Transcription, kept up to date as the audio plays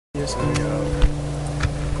Yes,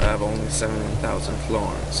 I have only 7,000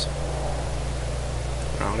 florins.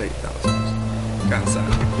 Around 8,000. Can't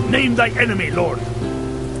say. Name thy enemy, Lord.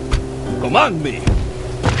 Command me.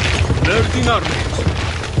 13 armies.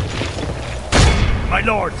 My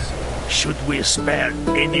lord, should we spare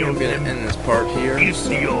any of them? In this part here. Give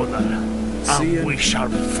the order, and we shall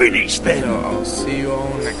finish them. So I'll see you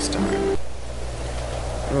all next time.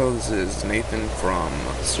 Well, this is Nathan from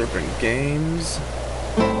Serpent Games.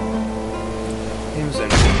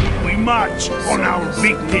 We march on our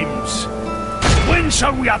victims. When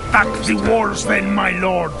shall we attack the walls then, my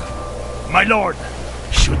lord? My lord,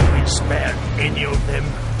 should we spare any of them?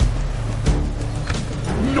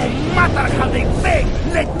 No matter how they beg,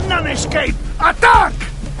 let none escape! Attack!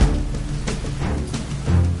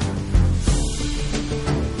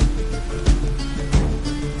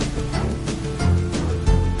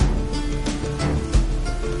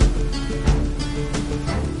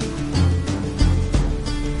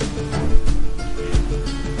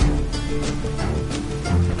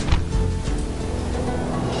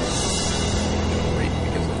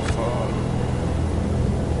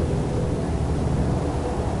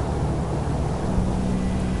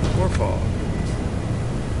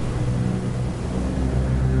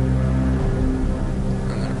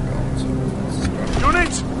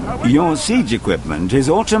 Your siege equipment is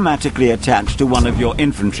automatically attached to one of your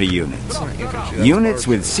infantry units. Units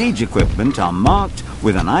with siege equipment are marked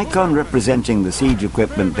with an icon representing the siege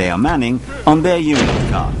equipment they are manning on their unit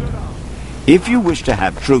card. If you wish to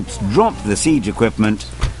have troops drop the siege equipment,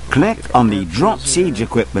 click on the Drop Siege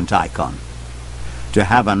Equipment icon. To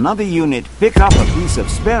have another unit pick up a piece of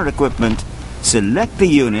spare equipment, select the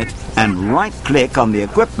unit and right-click on the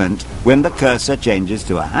equipment when the cursor changes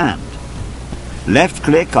to a hand.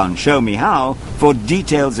 Left-click on Show Me How for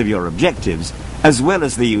details of your objectives, as well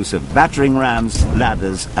as the use of battering rams,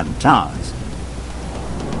 ladders and towers.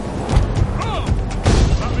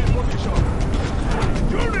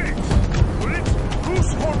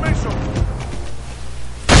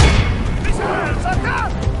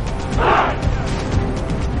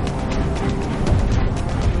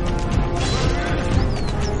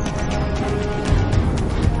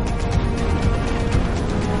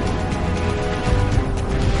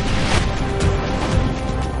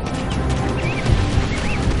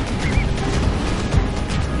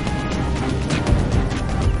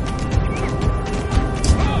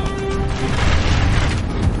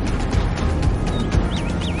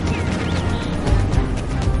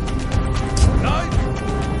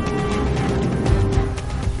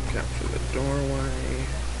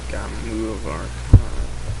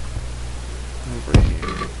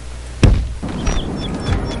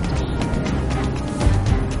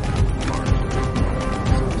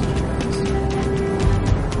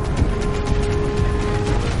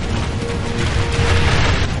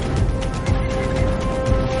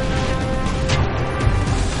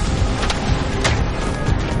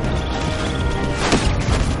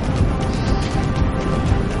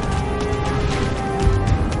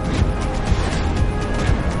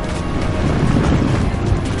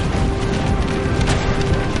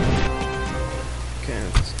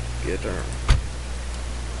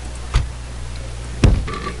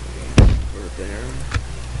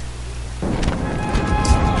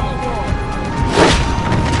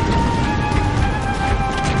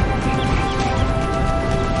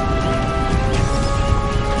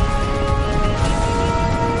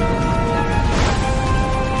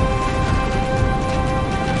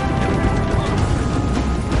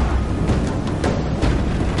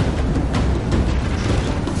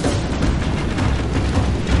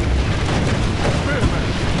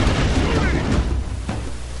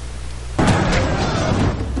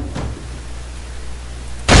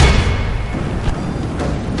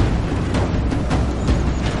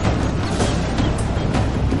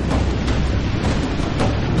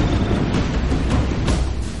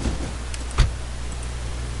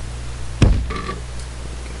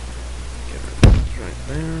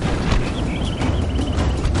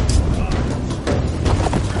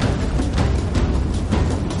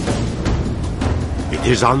 It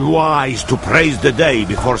is unwise to praise the day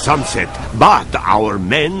before sunset, but our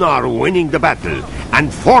men are winning the battle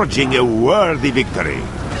and forging a worthy victory.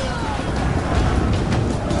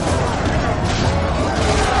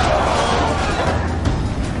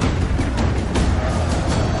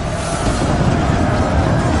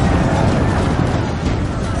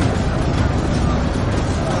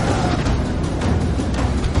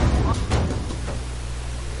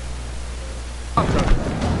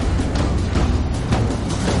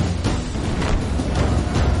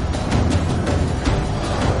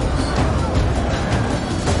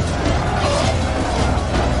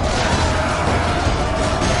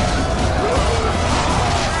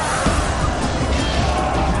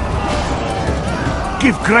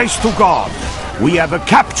 Give grace to God. We have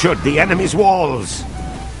captured the enemy's walls.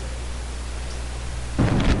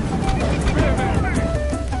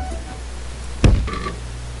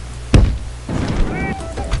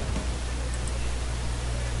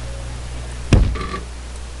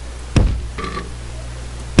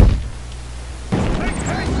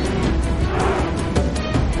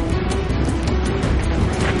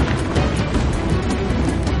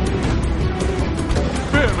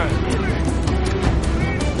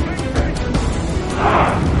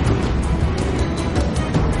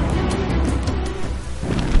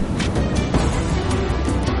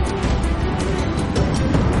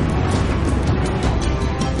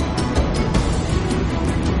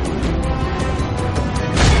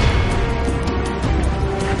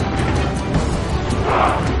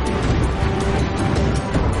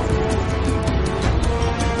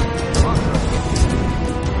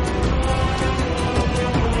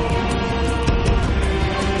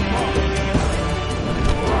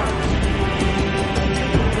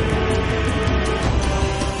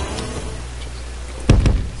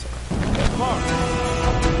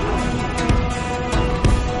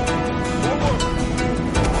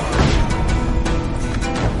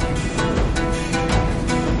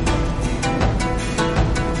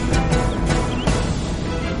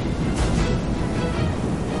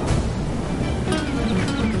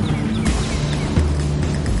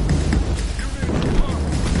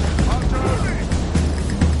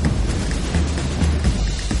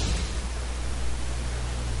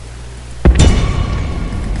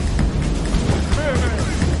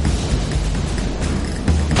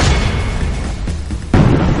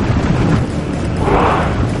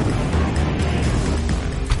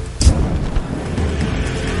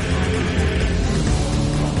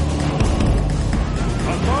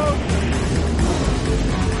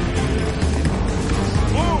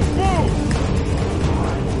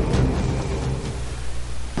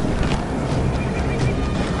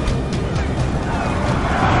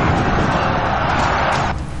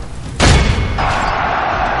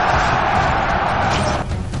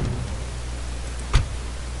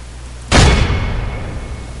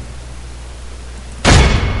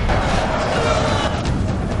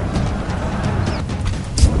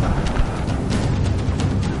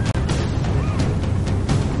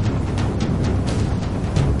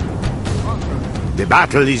 The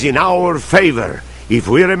battle is in our favor. If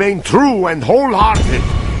we remain true and wholehearted,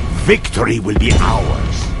 victory will be ours.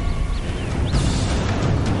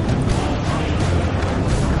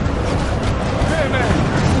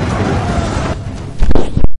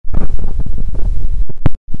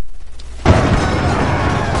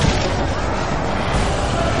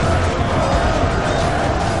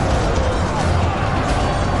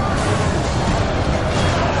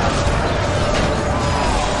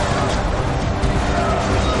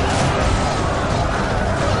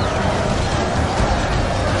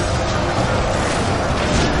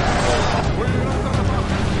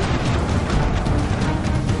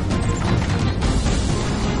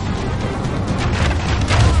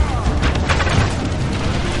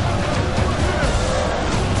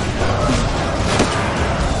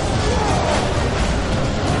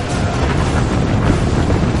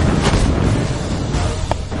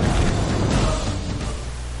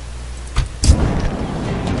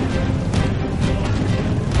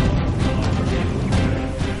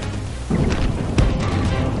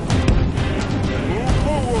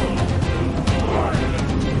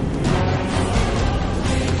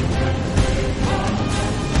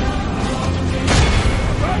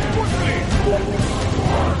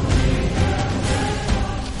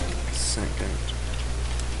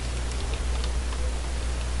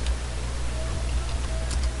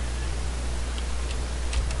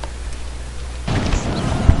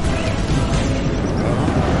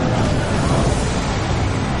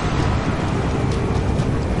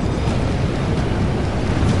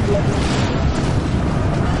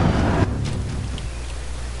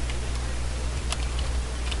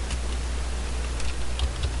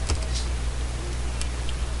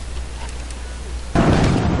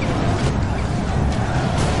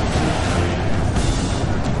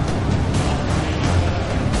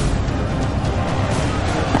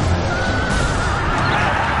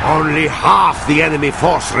 Only half the enemy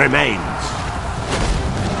force remains.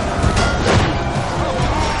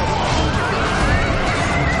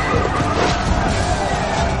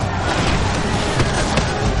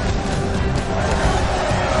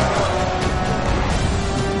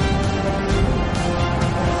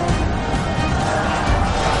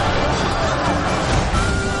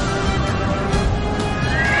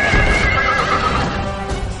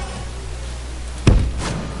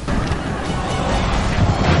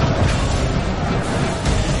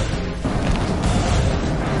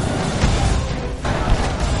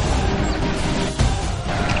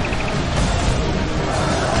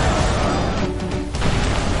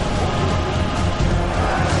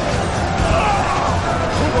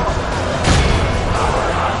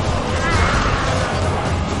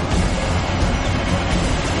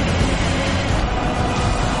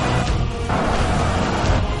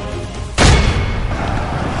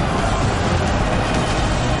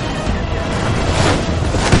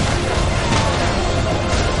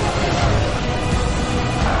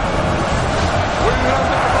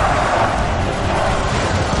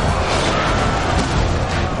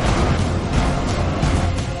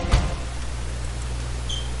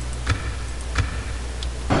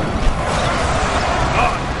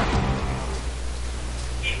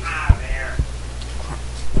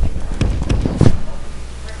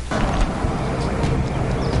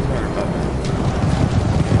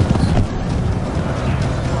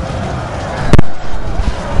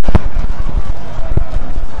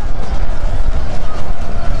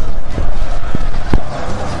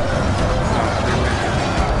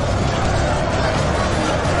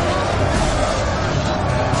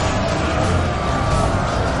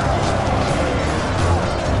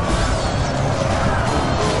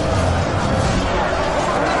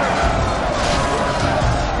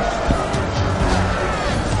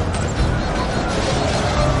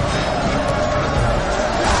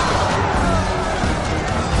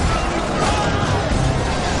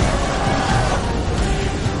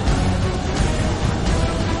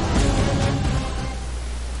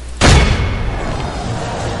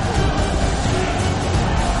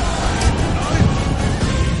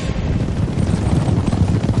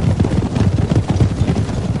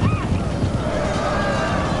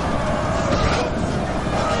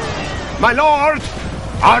 My lord!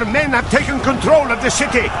 Our men have taken control of the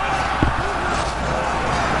city!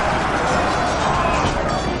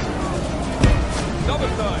 Double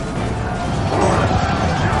time.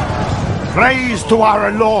 Praise to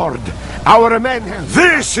our lord! Our men...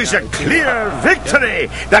 This is a clear victory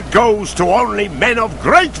that goes to only men of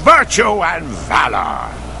great virtue and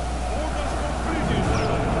valor!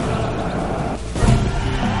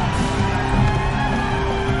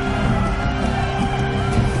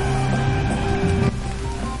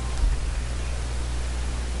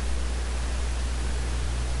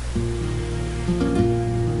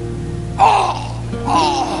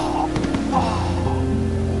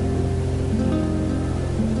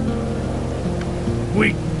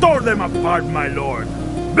 We tore them apart, my lord.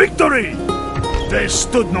 Victory! They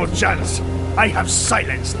stood no chance. I have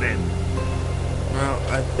silenced them. Well,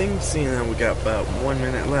 I think seeing that we got about 1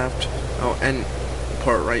 minute left, I'll end the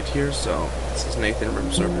part right here. So this is Nathan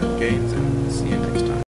from Serpent Games, and see you next time.